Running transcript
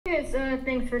guys,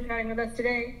 thanks for chatting with us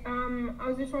today. I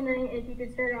was just wondering if you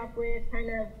could start off with kind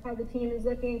of how the team is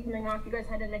looking coming off. You guys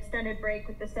had an extended break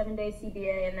with the 7-day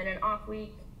CBA and then an off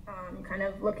week, kind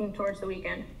of looking towards the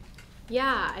weekend.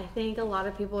 Yeah, I think a lot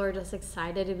of people are just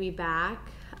excited to be back.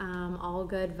 All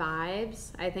good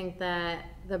vibes. I think that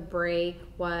the break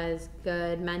was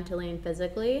good mentally and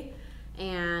physically,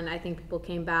 and I think people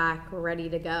came back ready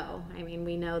to go. I mean,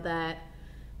 we know that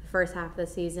the first half of the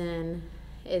season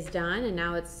is done, and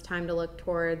now it's time to look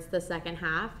towards the second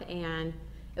half, and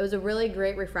it was a really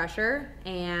great refresher,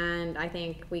 and I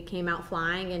think we came out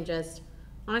flying and just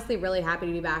honestly really happy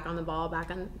to be back on the ball, back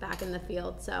in the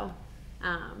field. So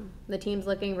the team's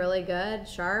looking really good,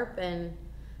 sharp, and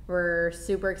we're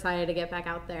super excited to get back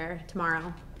out there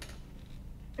tomorrow.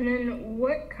 And then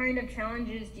what kind of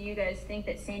challenges do you guys think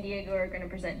that San Diego are going to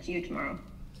present to you tomorrow?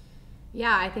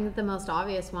 Yeah, I think that the most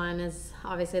obvious one is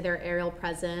obviously their aerial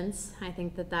presence. I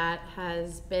think that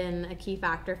has been a key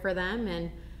factor for them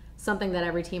and something that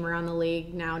every team around the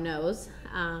league now knows,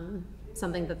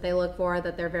 something that they look for,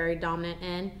 that they're very dominant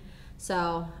in.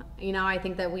 So, I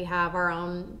think that we have our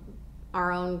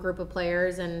own group of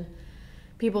players and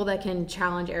people that can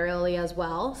challenge aerially as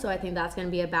well. So I think that's going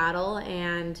to be a battle,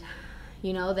 and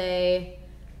they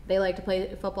like to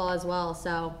play football as well.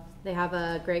 So they have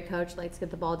a great coach, likes to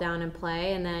get the ball down and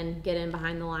play, and then get in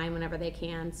behind the line whenever they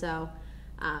can. So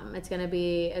it's going to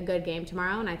be a good game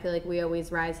tomorrow, and I feel like we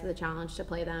always rise to the challenge to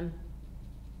play them.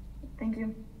 Thank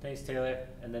you. Thanks, Taylor.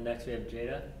 And then next we have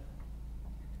Jada.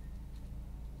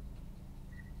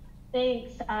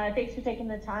 Thanks. Thanks for taking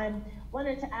the time.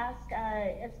 Wanted to ask,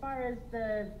 as far as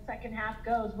the second half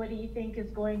goes, what do you think is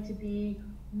going to be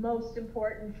most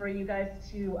important for you guys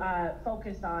to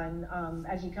focus on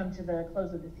as you come to the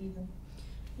close of the season?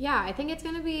 Yeah, I think it's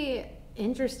going to be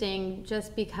interesting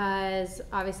just because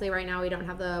obviously right now we don't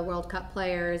have the World Cup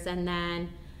players, and then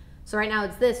so right now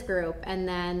it's this group, and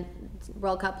then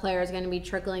World Cup players are going to be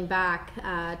trickling back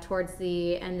towards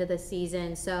the end of the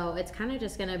season. So it's kind of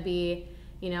just going to be,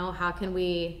 how can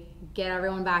we get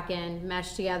everyone back in,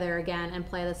 mesh together again, and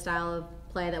play the style of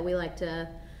play that we like to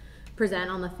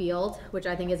present on the field, which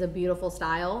I think is a beautiful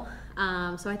style.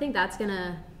 So I think that's going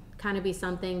to kind of be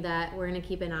something that we're going to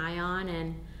keep an eye on,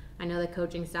 and I know the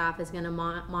coaching staff is going to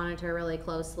monitor really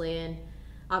closely, and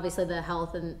obviously the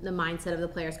health and the mindset of the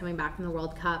players coming back from the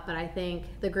World Cup. But I think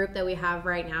the group that we have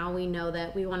right now, we know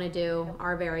that we want to do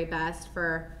our very best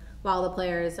for while the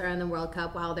players are in the World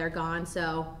Cup, while they're gone.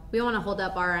 So we want to hold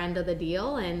up our end of the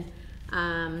deal, and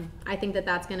I think that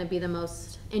that's going to be the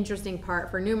most interesting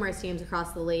part for numerous teams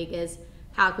across the league is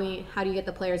how do you get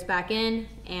the players back in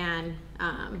and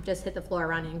just hit the floor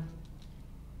running.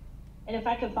 And if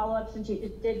I could follow up, since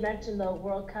you did mention the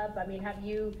World Cup, I mean,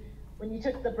 when you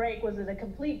took the break, was it a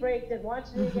complete break? Didn't watch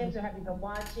any games, or have you been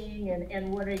watching?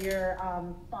 And what are your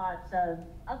thoughts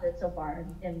of it so far,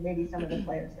 and maybe some of the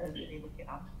players that have been able to get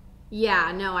on?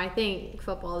 Yeah, no, I think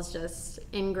football is just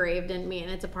engraved in me, and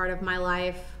it's a part of my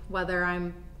life, whether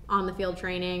I'm on the field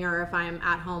training or if I'm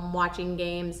at home watching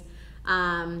games.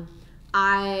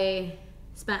 I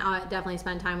definitely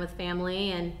spent time with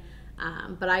family, and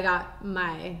but I got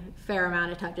my fair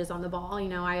amount of touches on the ball.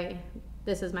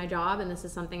 This is my job, and this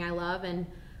is something I love, and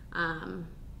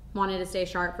wanted to stay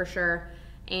sharp for sure.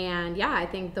 And yeah, I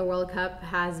think the World Cup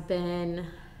it's been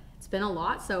a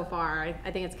lot so far.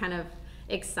 I think it's kind of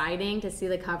exciting to see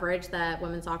the coverage that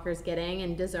women's soccer is getting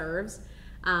and deserves.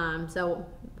 So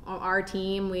our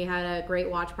team, we had a great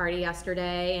watch party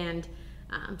yesterday, and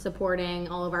supporting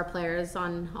all of our players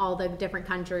on all the different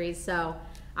countries. So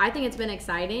I think it's been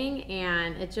exciting,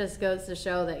 and it just goes to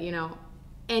show that,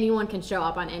 anyone can show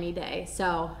up on any day.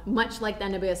 So much like the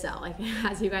NWSL, like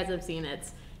as you guys have seen,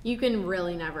 you can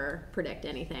really never predict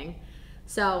anything.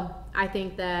 So I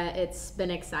think that it's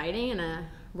been exciting, and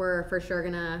we're for sure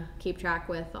going to keep track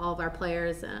with all of our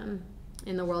players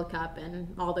in the World Cup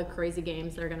and all the crazy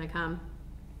games that are going to come.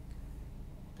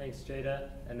 Thanks, Jada.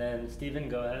 And then Steven,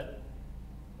 go ahead.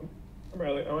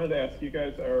 Marley, I wanted to ask, you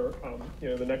guys are,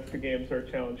 the next two games are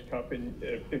Challenge Cup, and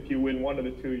if you win one of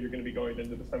the two, you're going to be going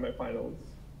into the semifinals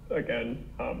again.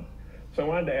 So I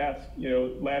wanted to ask,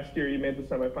 last year you made the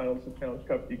semifinals of Challenge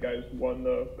Cup. You guys won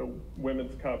the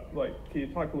Women's Cup. Can you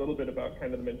talk a little bit about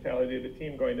kind of the mentality of the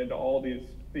team going into all these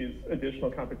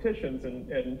additional competitions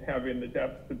and having the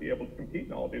depth to be able to compete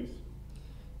in all these?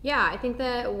 Yeah, I think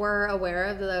that we're aware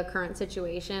of the current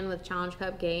situation with Challenge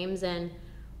Cup games, and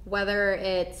whether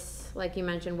it's, like you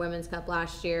mentioned, Women's Cup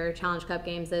last year, Challenge Cup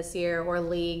games this year, or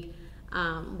league,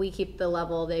 we keep the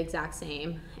level the exact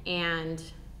same. And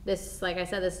this, like I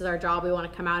said, this is our job. We want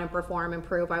to come out and perform and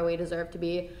prove why we deserve to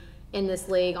be in this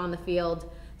league on the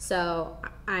field. So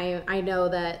I know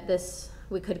that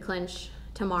we could clinch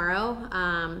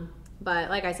tomorrow. But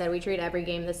like I said, we treat every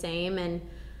game the same. And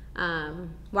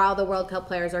while the World Cup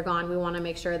players are gone, we want to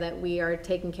make sure that we are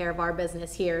taking care of our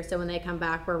business here. So when they come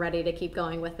back, we're ready to keep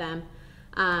going with them.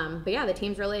 But yeah, the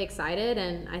team's really excited.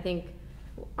 And I think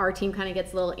our team kind of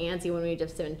gets a little antsy when we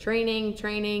just been training,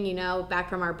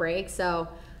 back from our break. So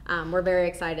we're very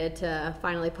excited to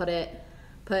finally put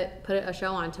a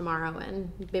show on tomorrow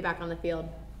and be back on the field.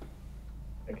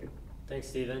 Thank you. Thanks,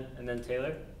 Steven. And then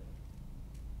Taylor?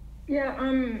 Yeah,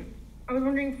 I was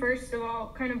wondering, first of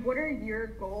all, kind of what are your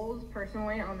goals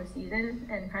personally on the season,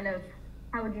 and kind of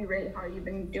how would you rate how you've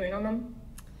been doing on them?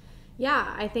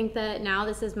 Yeah, I think that now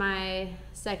this is my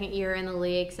second year in the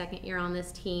league, second year on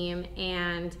this team,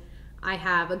 and I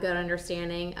have a good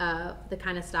understanding of the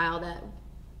kind of style that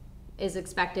is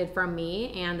expected from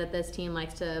me and that this team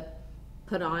likes to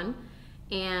put on.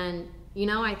 And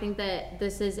I think that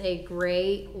this is a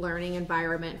great learning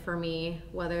environment for me,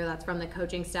 whether that's from the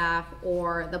coaching staff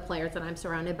or the players that I'm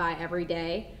surrounded by every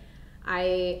day.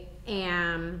 I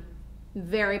am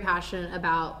very passionate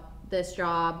about this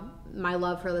job, my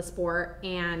love for the sport,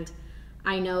 and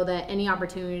I know that any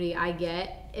opportunity I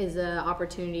get is an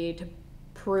opportunity to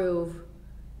prove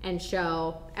and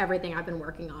show everything I've been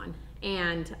working on.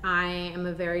 And I am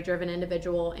a very driven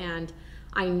individual, and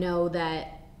I know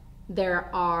that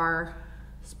there are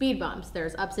speed bumps,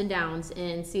 there's ups and downs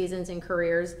in seasons and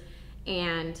careers,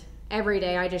 and every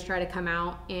day I just try to come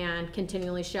out and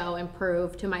continually show and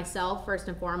prove to myself first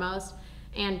and foremost,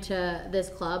 and to this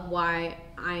club, why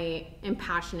I am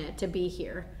passionate to be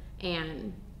here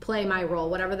and play my role,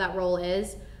 whatever that role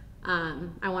is.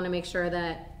 I want to make sure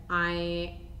that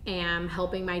I am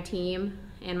helping my team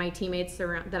and my teammates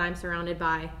that I'm surrounded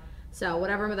by. So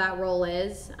whatever that role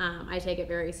is, I take it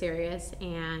very serious,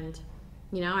 and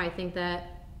I think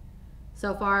that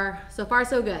so far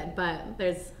so good, but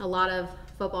there's a lot of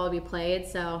football to be played,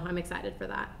 so I'm excited for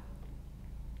that.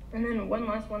 And then one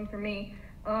last one for me.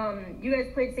 You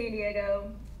guys played San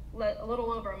Diego a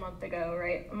little over a month ago,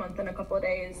 right? A month and a couple of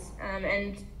days.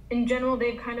 And in general,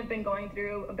 they've kind of been going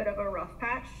through a bit of a rough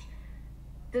patch.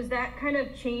 Does that kind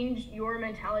of change your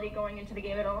mentality going into the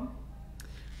game at all?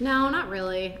 No, not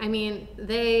really. I mean,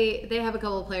 they have a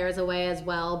couple of players away as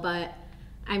well, but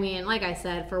I mean, like I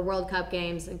said, for World Cup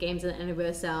games in the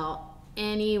NWSL,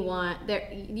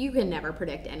 you can never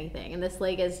predict anything. And this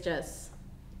league is just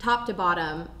top to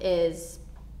bottom is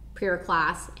pure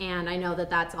class. And I know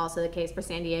that that's also the case for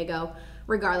San Diego,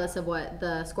 regardless of what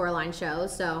the scoreline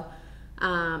shows. So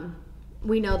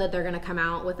we know that they're going to come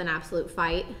out with an absolute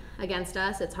fight against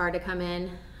us. It's hard to come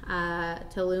in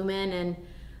to Lumen, and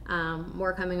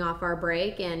we're coming off our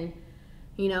break, and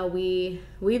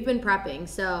we've been prepping,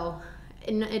 so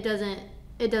it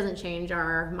doesn't change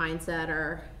our mindset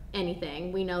or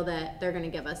anything. We know that they're going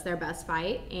to give us their best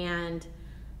fight, and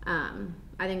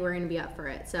I think we're going to be up for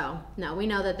it. So no, we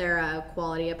know that they're a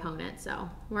quality opponent, so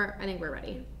I think we're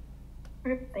ready.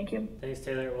 All right, thank you. Thanks,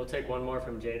 Taylor. We'll take one more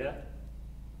from Jada.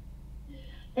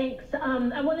 Thanks.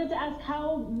 I wanted to ask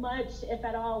how much, if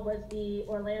at all, was the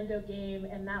Orlando game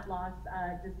and that loss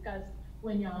discussed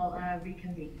when y'all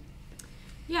reconvened?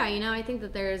 Yeah, I think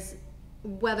that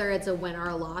whether it's a win or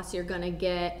a loss, you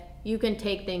can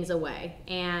take things away.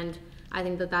 And I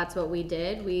think that that's what we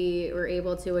did. We were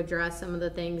able to address some of the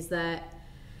things that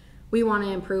we want to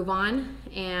improve on.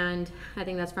 And I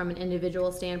think that's from an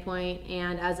individual standpoint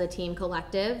and as a team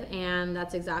collective. And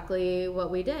that's exactly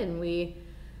what we did. And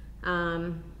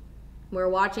we're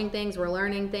watching things, we're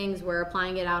learning things, we're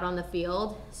applying it out on the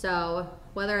field. So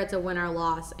whether it's a win or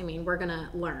loss, I mean, we're gonna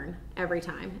learn every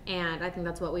time, and I think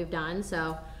that's what we've done.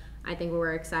 So I think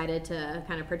we're excited to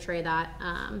kind of portray that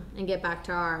and get back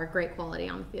to our great quality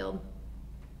on the field.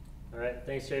 All right,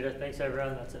 thanks, Jada. Thanks,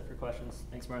 everyone. That's it for questions.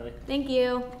 Thanks, Marley. Thank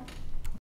you.